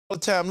the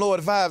time, Lord,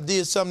 if I have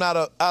did something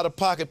out of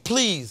pocket,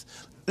 please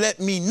let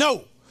me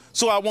know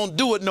so I won't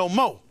do it no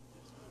more.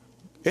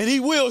 And he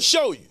will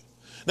show you.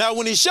 Now,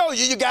 when he shows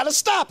you, you got to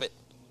stop it.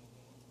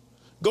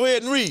 Go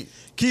ahead and read.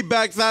 Keep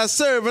back thy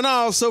servant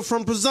also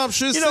from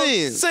presumptuous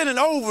sins. Sinning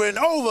over and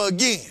over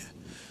again.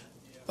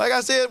 Like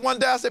I said one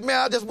day, I said,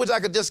 man, I just wish I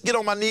could just get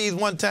on my knees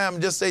one time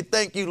and just say,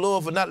 thank you,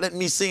 Lord, for not letting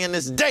me sin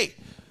this day.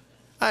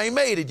 I ain't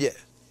made it yet.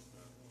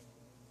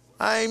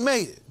 I ain't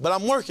made it, but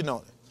I'm working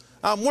on it.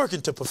 I'm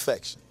working to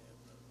perfection.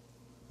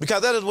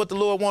 Because that is what the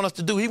Lord wants us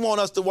to do. He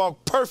wants us to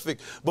walk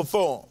perfect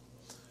before him.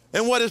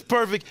 And what is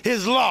perfect?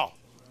 His law.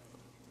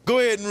 Go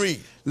ahead and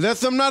read. Let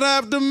them not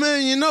have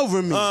dominion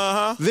over me.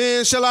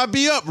 Then shall I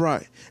be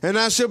upright, and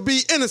I shall be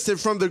innocent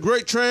from the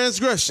great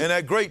transgression. And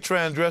that great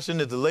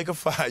transgression is the lake of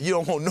fire. You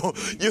don't want no,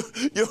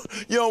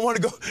 you don't want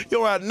to go. You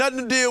don't have nothing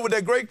to deal with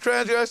that great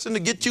transgression to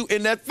get you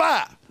in that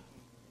fire.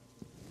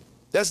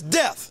 That's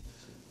death.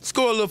 Let's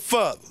go a little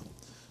further.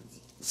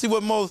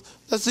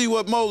 Let's see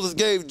what Moses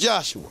gave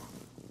Joshua.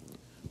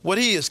 What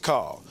he is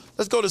called.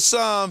 Let's go to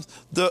Psalms,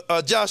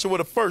 Joshua,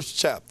 the first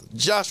chapter.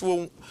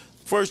 Joshua,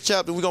 first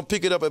chapter, we're going to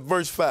pick it up at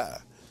verse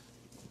 5.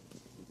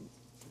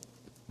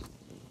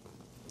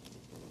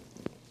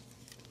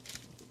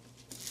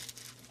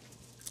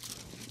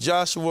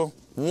 Joshua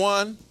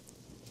 1,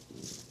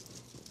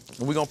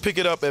 and we're going to pick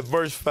it up at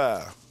verse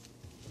 5.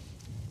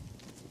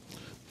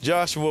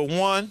 Joshua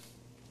 1,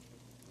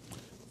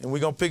 and we're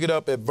going to pick it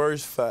up at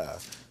verse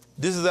 5.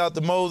 This is after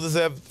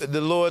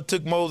the Lord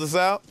took Moses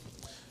out,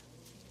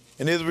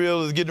 and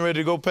Israel is getting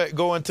ready to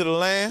go into the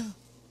land.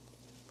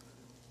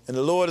 And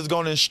the Lord is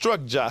going to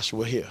instruct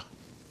Joshua here.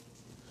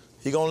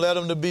 He's going to let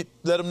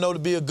him know to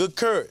be of good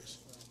courage.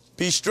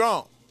 Be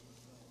strong.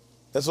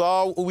 That's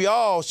all we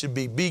all should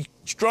be. Be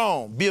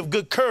strong. Be of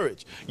good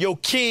courage. Your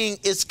king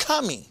is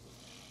coming.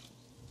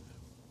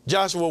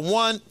 Joshua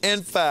 1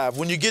 and 5.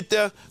 When you get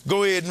there,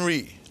 go ahead and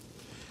read.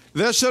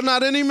 There shall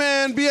not any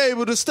man be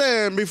able to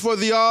stand before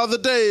thee all the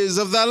days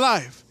of thy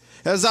life.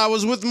 As I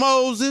was with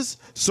Moses,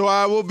 so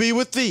I will be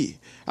with thee.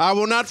 I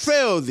will not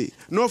fail thee,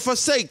 nor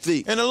forsake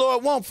thee. And the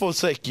Lord won't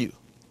forsake you.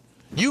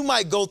 You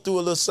might go through a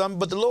little something,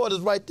 but the Lord is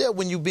right there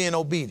when you're being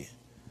obedient.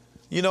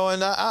 You know,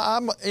 and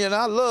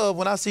I love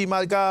when I see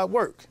my God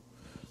work.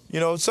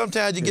 You know,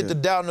 sometimes you get to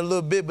doubting a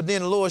little bit, but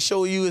then the Lord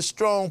show you his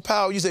strong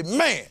power. You say,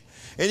 man,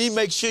 and he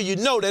makes sure you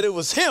know that it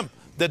was him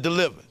that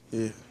delivered.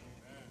 Yeah.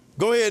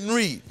 Go ahead and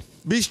read.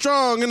 Be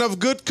strong and of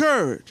good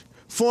courage.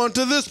 For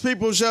unto this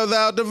people shalt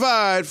thou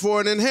divide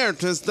for an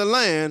inheritance the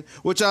land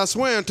which I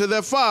swear unto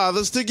their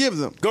fathers to give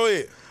them. Go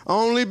ahead.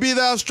 Only be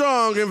thou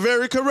strong and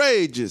very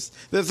courageous,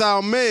 that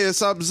thou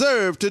mayest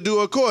observe to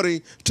do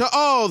according to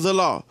all the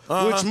law,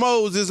 which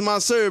Moses my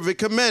servant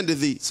commanded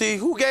thee. See,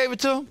 who gave it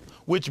to him?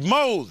 Which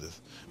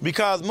Moses.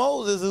 Because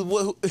Moses is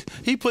what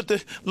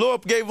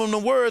Lord gave him the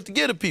word to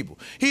give to people.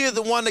 He is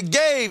the one that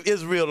gave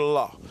Israel the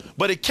law.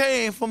 But it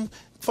came from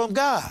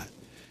God.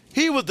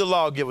 He was the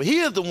lawgiver. He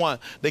is the one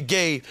that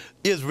gave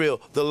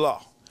Israel the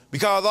law.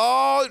 Because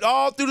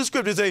all through the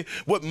scriptures say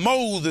what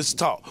Moses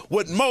taught,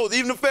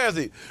 even the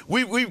Pharisees,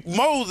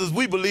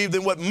 we believed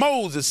in what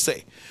Moses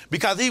said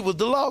because he was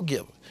the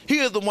lawgiver. He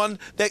is the one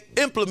that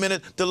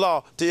implemented the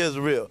law to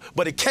Israel,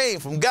 but it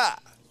came from God.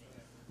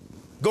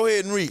 Go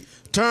ahead and read.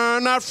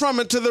 Turn not from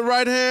it to the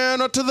right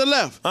hand or to the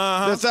left,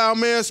 that thou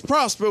mayest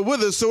prosper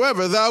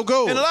whithersoever thou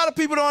goest. And a lot of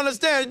people don't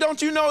understand. Don't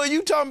you know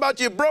you talking about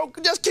you're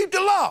broke? Just keep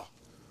the law.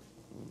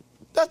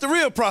 That's the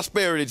real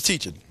prosperity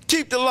teaching.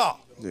 Keep the law.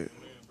 Yeah.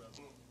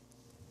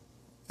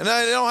 And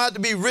they don't have to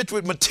be rich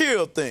with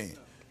material things.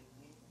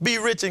 Be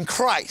rich in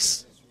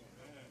Christ.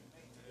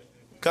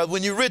 Because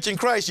when you're rich in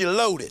Christ, you're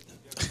loaded.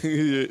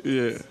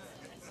 Yeah.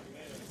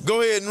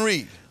 Go ahead and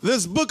read.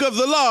 This book of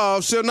the law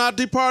shall not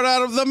depart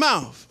out of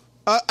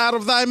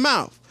thy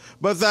mouth,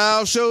 but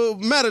thou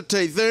shalt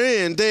meditate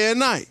therein day and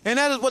night. And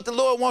that is what the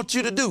Lord wants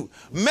you to do.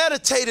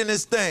 Meditate in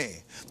this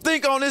thing.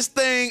 Think on this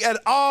thing at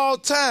all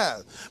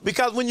times.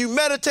 Because when you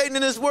meditate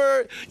in this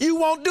word, you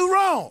won't do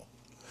wrong.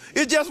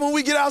 It's just when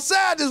we get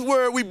outside this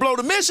word, we blow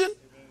the mission.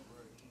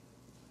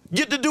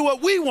 Get to do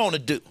what we want to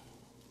do.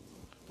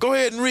 Go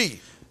ahead and read.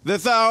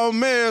 That thou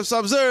mayest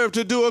observe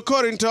to do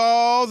according to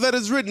all that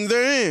is written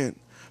therein.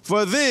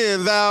 For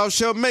then thou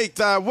shalt make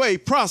thy way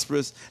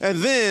prosperous, and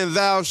then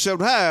thou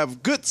shalt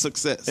have good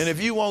success. And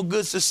if you want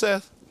good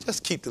success,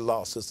 just keep the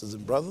law, sisters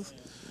and brothers.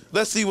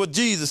 Let's see what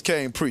Jesus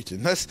came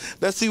preaching. Let's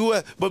see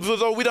what, but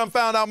we done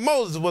found out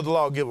Moses was the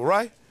lawgiver,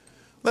 right?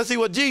 Let's see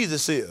what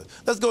Jesus is.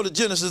 Let's go to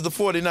Genesis, the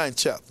 49th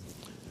chapter.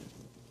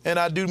 And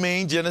I do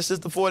mean Genesis,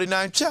 the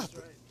 49th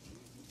chapter.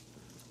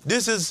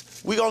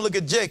 We're going to look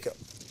at Jacob.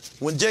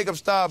 When Jacob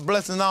started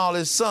blessing all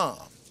his sons.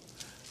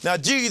 Now,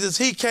 Jesus,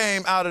 he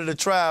came out of the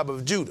tribe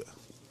of Judah.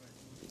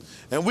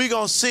 And we're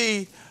going to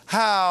see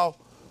how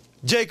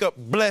Jacob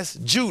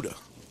blessed Judah.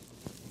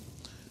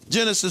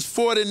 Genesis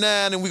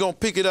 49, and we're going to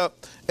pick it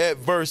up at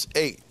verse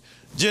 8.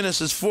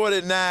 Genesis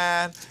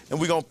 49, and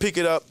we're going to pick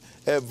it up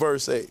at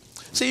verse 8.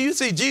 See, you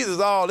see Jesus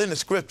all in the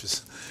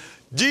scriptures.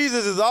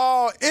 Jesus is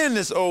all in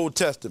this Old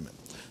Testament.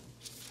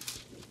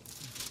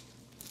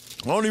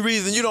 The only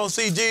reason you don't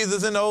see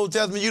Jesus in the Old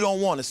Testament, you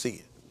don't want to see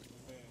it.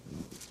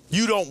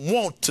 You don't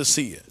want to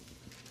see it.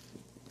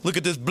 Look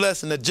at this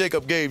blessing that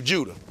Jacob gave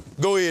Judah.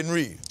 Go ahead and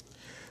read.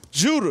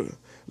 Judah,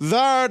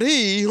 thou art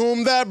he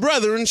whom thy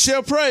brethren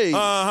shall praise.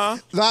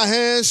 Thy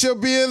hand shall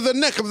be in the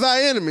neck of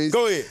thy enemies.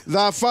 Go ahead.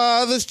 Thy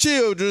father's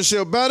children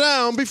shall bow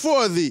down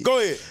before thee. Go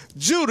ahead.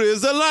 Judah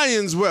is the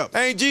lion's whelp.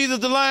 Ain't Jesus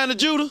the Lion of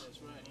Judah?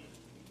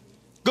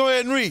 Go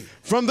ahead and read.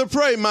 From the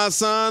prey, my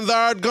son,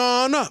 thou art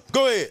gone up.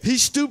 Go ahead. He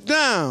stooped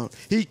down.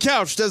 He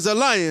couched as a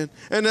lion,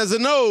 and as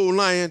an old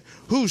lion,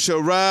 who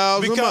shall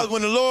rouse him Because up?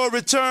 when the Lord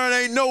return,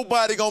 ain't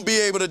nobody going to be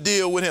able to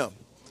deal with him.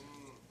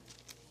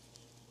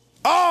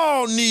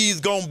 All knees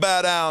going to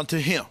bow down to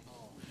him.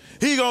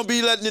 He going to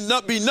be letting it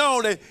not be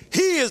known that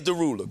he is the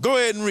ruler. Go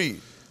ahead and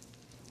read.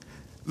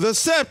 The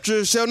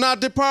scepter shall not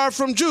depart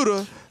from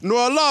Judah,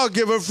 nor a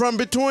lawgiver from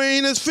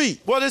between his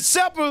feet. Well, the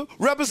scepter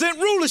represent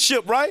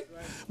rulership, right?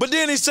 But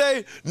then he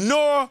say,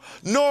 nor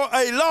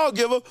a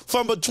lawgiver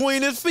from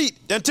between his feet.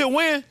 Until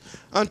when?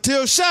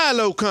 Until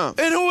Shiloh come.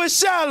 And who is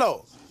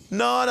Shiloh?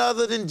 None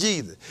other than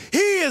Jesus. He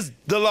is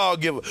the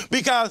lawgiver.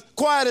 Because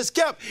quiet is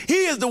kept,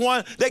 he is the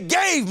one that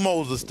gave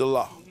Moses the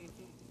law.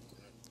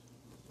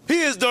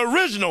 He is the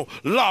original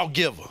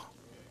lawgiver.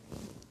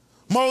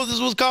 Moses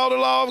was called a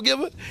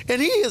lawgiver,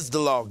 and he is the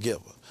lawgiver.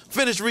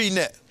 Finish reading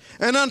that.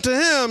 And unto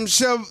him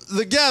shall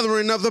the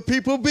gathering of the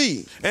people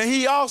be. And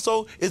he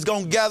also is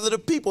going to gather the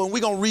people, and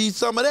we're going to read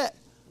some of that.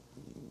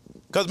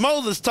 Because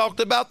Moses talked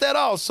about that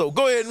also.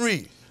 Go ahead and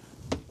read.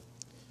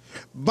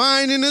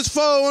 Binding his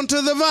foal unto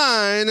the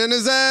vine, and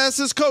his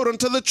ass's coat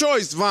unto the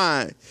choice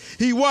vine.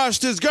 He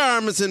washed his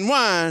garments in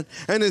wine,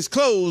 and his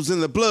clothes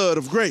in the blood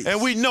of grapes.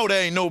 And we know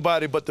there ain't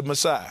nobody but the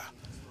Messiah.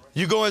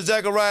 You go in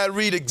Zechariah and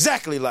read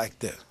exactly like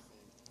that.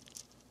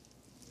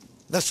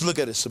 Let's look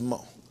at it some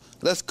more.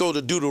 Let's go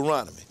to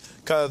Deuteronomy.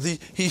 Because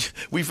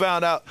we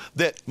found out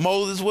that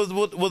Moses was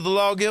the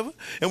lawgiver,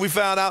 and we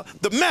found out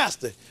the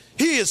master,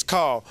 he is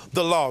called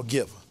the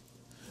lawgiver.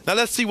 Now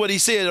let's see what he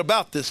said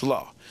about this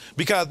law.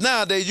 Because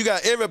nowadays you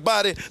got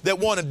everybody that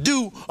want to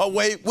do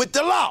away with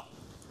the law.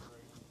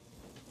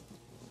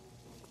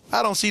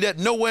 I don't see that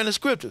nowhere in the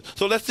scriptures.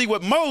 So let's see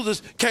what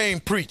Moses came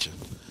preaching.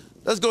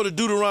 Let's go to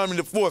Deuteronomy,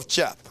 the 4th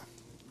chapter.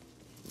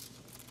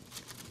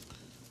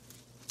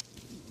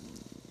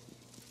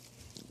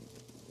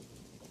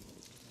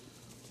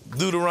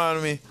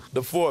 Deuteronomy,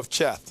 the 4th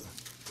chapter.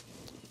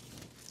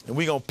 And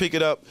we're going to pick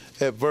it up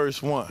at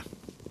verse 1.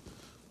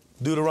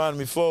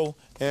 Deuteronomy 4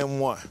 and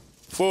 1.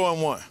 4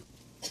 and 1.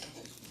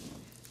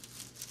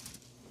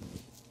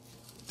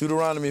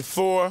 Deuteronomy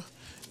 4, and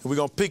we're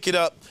going to pick it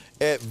up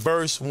at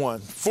verse 1.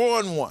 4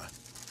 and 1.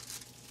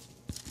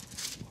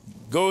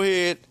 Go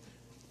ahead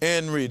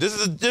and read. This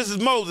is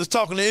Moses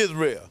talking to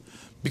Israel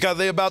because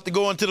they're about to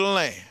go into the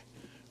land.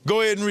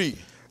 Go ahead and read.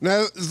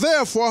 Now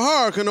therefore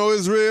hearken, O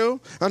Israel,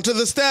 unto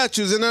the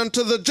statutes and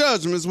unto the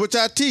judgments which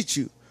I teach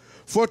you,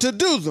 for to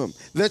do them,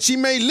 that ye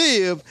may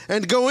live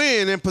and go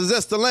in and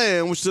possess the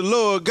land which the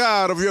Lord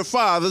God of your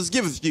fathers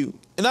giveth you.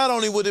 And not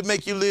only would it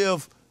make you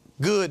live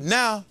good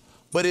now,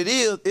 but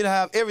it'll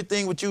have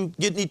everything what you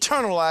get in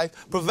eternal life,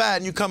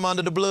 providing you come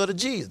under the blood of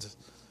Jesus.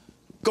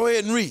 Go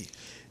ahead and read.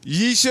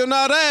 Ye shall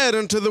not add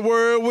unto the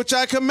word which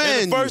I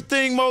command and the first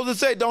thing Moses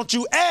said, don't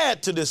you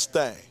add to this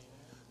thing.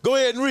 Go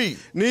ahead and read.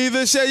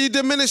 Neither shall you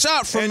diminish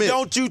aught from and it. And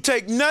don't you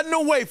take nothing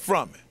away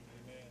from it.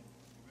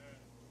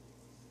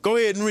 Go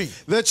ahead and read.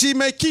 That ye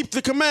may keep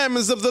the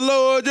commandments of the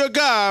Lord your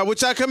God,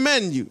 which I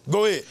command you.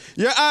 Go ahead.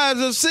 Your eyes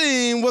have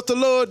seen what the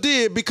Lord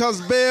did, because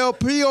Baal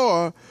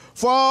Peor,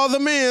 for all the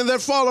men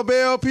that follow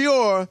Baal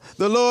Peor,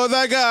 the Lord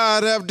thy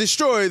God have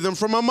destroyed them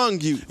from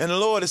among you. And the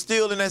Lord is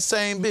still in that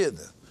same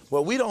business.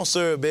 Well, we don't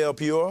serve Baal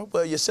Peor.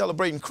 Well, you're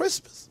celebrating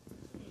Christmas.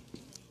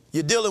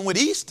 You're dealing with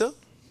Easter.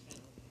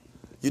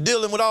 You're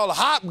dealing with all the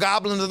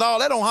hobgoblins and all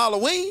that on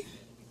Halloween.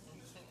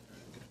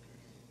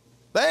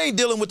 They ain't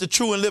dealing with the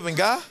true and living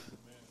God.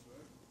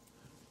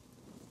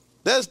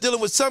 That's dealing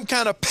with some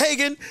kind of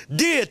pagan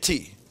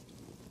deity.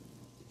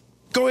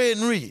 Go ahead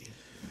and read.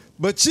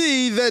 But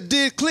ye that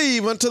did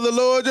cleave unto the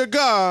Lord your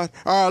God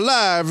are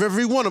alive,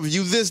 every one of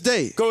you, this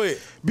day. Go ahead.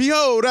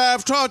 Behold, I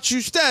have taught you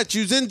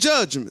statutes and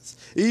judgments,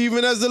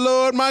 even as the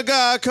Lord my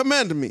God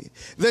commanded me,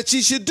 that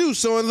ye should do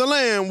so in the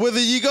land whither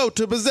ye go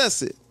to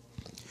possess it.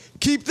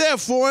 Keep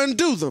therefore and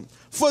do them,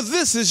 for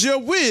this is your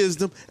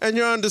wisdom and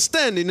your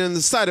understanding in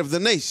the sight of the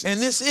nations.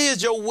 And this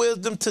is your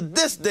wisdom to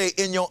this day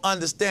in your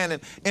understanding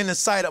in the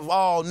sight of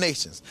all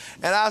nations.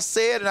 And I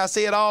say it, and I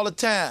say it all the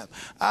time.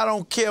 I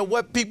don't care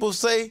what people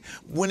say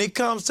when it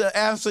comes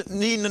to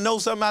needing to know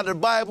something out of the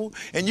Bible,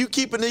 and you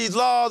keeping these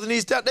laws and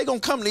these steps, they're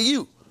going to come to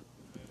you.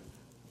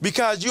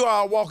 Because you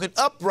are walking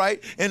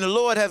upright, and the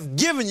Lord has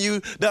given you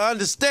the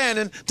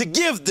understanding to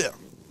give them.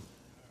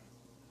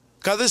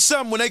 Because there's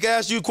something when they can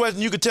ask you a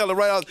question, you can tell it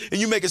right out, and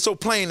you make it so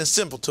plain and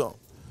simple to them.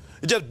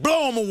 It just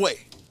blow them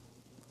away.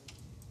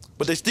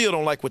 But they still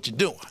don't like what you're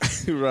doing.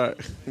 Right.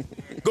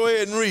 Go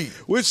ahead and read.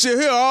 Which shall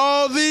hear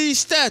all these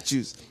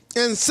statutes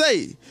and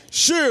say,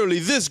 surely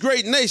this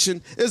great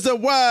nation is a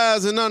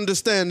wise and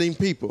understanding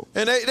people.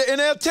 And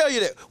they'll tell you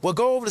that. Well,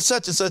 go over to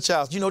such and such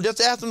house. You know, just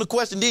ask them the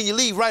question, then you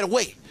leave right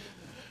away.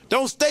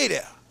 Don't stay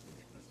there.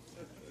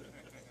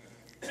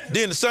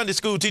 Then the Sunday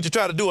school teacher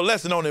try to do a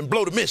lesson on it and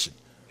blow the mission.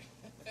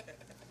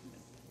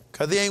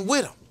 Because they ain't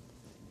with them.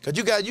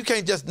 Because you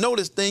can't just know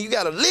this thing. You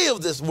got to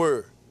live this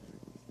word.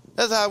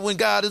 That's how when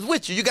God is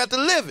with you, you got to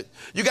live it.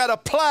 You got to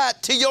apply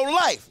it to your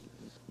life.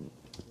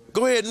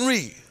 Go ahead and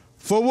read.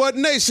 For what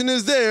nation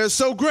is there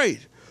so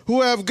great,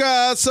 who have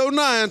God so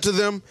nigh unto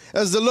them,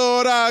 as the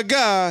Lord our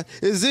God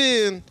is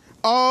in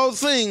all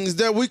things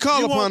that we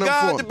call upon him for?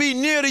 You want God to be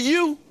near to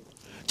you?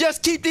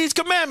 Just keep these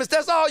commandments.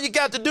 That's all you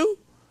got to do.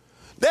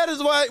 That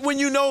is why when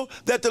you know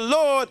that the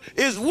Lord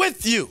is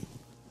with you.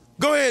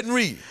 Go ahead and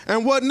read.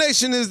 And what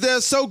nation is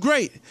there so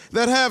great,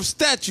 that have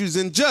statutes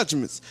and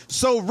judgments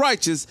so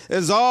righteous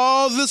as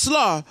all this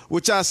law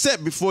which I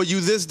set before you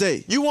this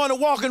day? You want to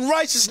walk in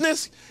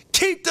righteousness?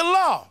 Keep the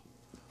law.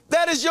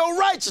 That is your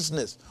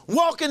righteousness,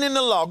 walking in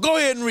the law. Go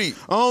ahead and read.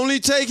 Only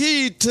take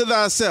heed to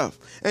thyself,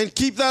 and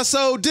keep thy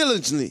soul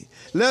diligently,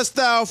 lest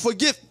thou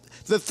forget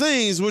the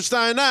things which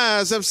thine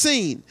eyes have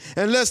seen,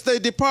 and lest they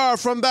depart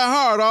from thy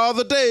heart all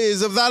the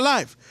days of thy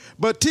life.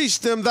 But teach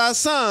them thy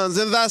sons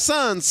and thy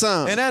sons'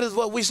 sons. And that is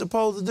what we're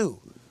supposed to do.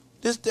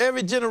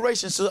 Every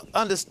generation should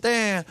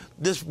understand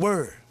this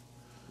word,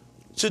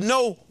 should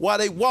know why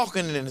they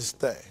walking in this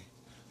thing.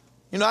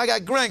 You know, I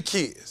got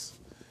grandkids.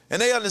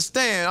 And they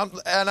understand,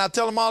 and I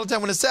tell them all the time,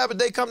 when the Sabbath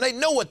day comes, they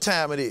know what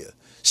time it is.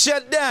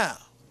 Shut down.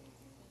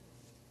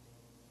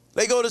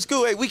 They go to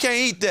school, hey, we can't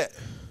eat that.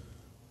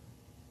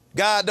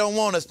 God don't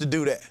want us to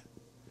do that.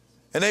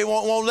 And they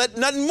won't let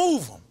nothing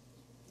move them.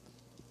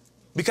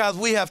 Because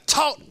we have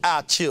taught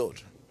our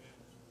children.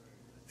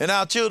 And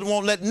our children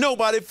won't let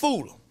nobody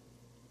fool them.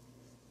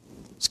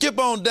 Skip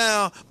on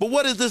down, but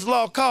what is this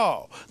law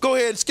called? Go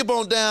ahead and skip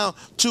on down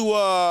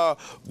to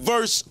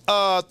verse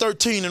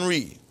 13 and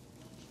read.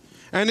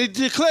 And he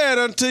declared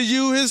unto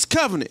you his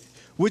covenant,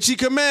 which he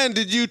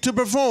commanded you to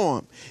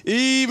perform,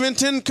 even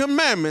 10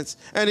 commandments,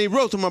 and he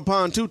wrote them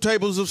upon 2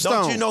 tables of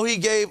stone. Don't you know he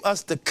gave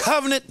us the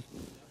covenant,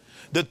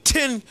 the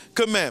 10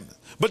 commandments?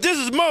 But this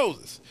is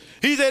Moses.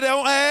 He said,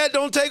 don't add,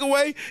 don't take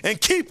away,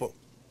 and keep them.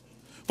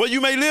 But you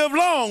may live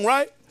long,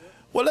 right?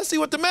 Well, let's see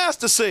what the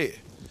master said.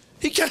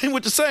 He came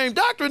with the same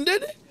doctrine,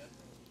 didn't he?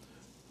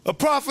 A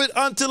prophet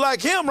unto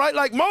like him, right?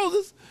 Like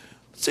Moses.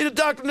 See the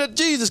doctrine that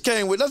Jesus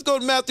came with. Let's go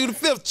to Matthew, the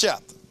 5th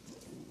chapter.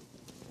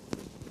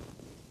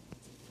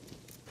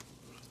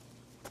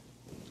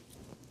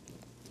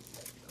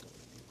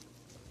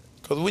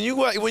 Because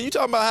when you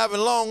talk about having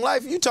long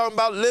life, you're talking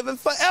about living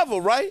forever,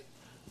 right?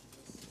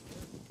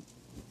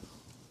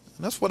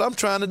 And that's what I'm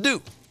trying to do.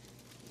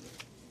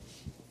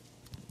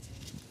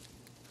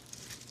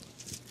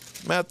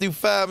 Matthew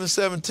 5 and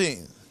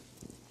 17.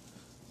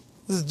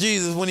 This is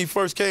Jesus when he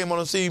first came on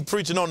the scene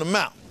preaching on the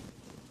mount.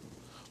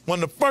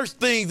 One of the first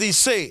things he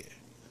said,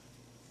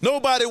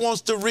 nobody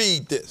wants to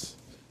read this.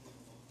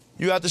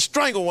 You have to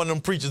strangle one of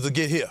them preachers to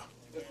get here.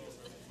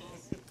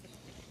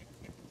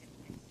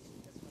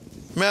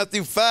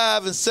 Matthew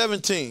 5 and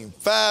 17.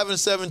 5 and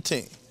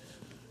 17.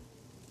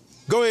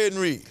 Go ahead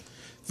and read.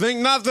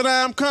 Think not that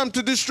I am come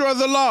to destroy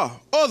the law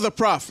or the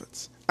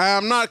prophets. I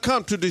am not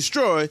come to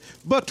destroy,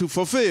 but to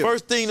fulfill.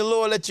 First thing the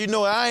Lord let you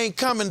know, I ain't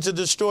coming to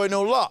destroy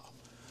no law.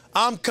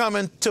 I'm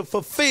coming to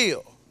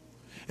fulfill.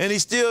 And he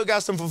still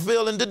got some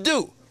fulfilling to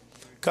do.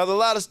 Because a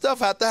lot of stuff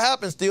had to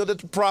happen still that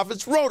the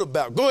prophets wrote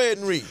about. Go ahead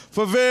and read.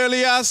 For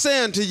verily I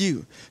say unto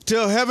you,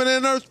 till heaven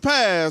and earth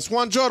pass,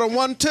 one jot or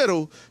one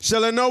tittle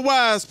shall in no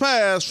wise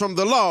pass from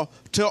the law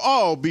till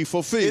all be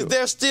fulfilled. Is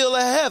there still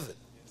a heaven?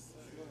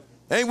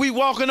 Ain't we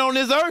walking on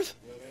this earth?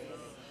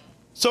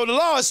 So the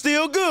law is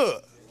still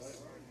good.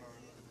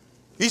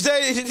 He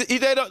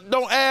said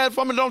don't add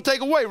from it, don't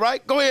take away,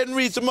 right? Go ahead and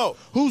read some more.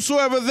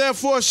 Whosoever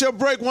therefore shall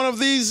break one of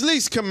these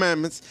least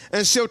commandments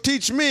and shall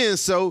teach men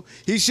so,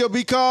 he shall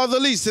be called the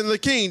least in the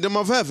kingdom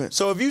of heaven.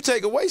 So if you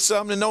take away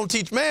something and don't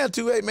teach man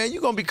to, hey man,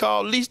 you're going to be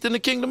called least in the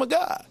kingdom of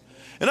God.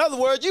 In other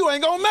words, you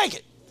ain't going to make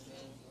it.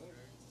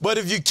 But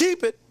if you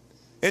keep it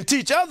and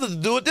teach others to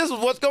do it, this is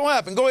what's going to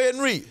happen. Go ahead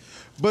and read.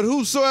 But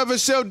whosoever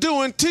shall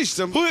do and teach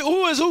them.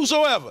 Who is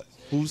whosoever?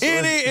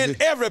 Any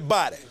and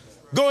everybody.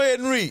 Go ahead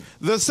and read.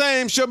 The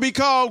same shall be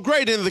called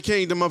great in the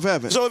kingdom of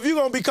heaven. So if you're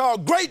going to be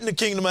called great in the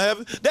kingdom of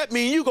heaven, that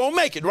means you're going to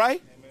make it,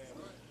 right?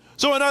 Amen.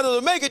 So in order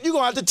to make it, you're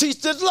going to have to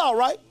teach this law,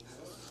 right?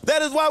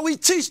 That is why we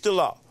teach the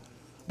law.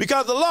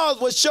 Because the law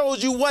is what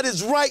shows you what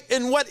is right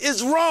and what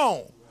is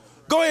wrong.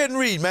 Go ahead and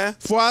read, man.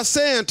 For I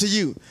say unto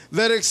you,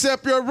 that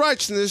except your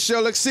righteousness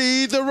shall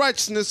exceed the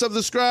righteousness of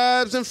the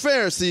scribes and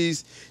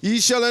Pharisees,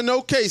 ye shall in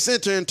no case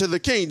enter into the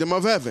kingdom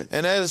of heaven.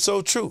 And that is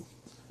so true.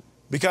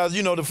 Because,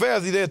 you know, the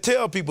Pharisees, they'll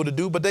tell people to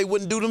do, but they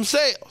wouldn't do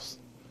themselves.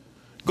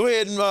 Go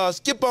ahead and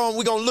skip on.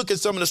 We're going to look at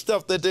some of the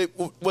stuff that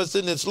was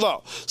in this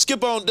law.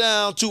 Skip on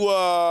down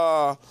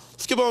to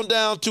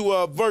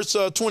verse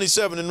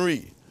 27 and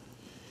read.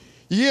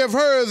 Ye have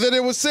heard that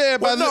it was said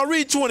by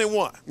read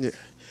 21. Yeah.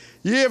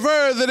 Ye have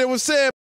heard that it was said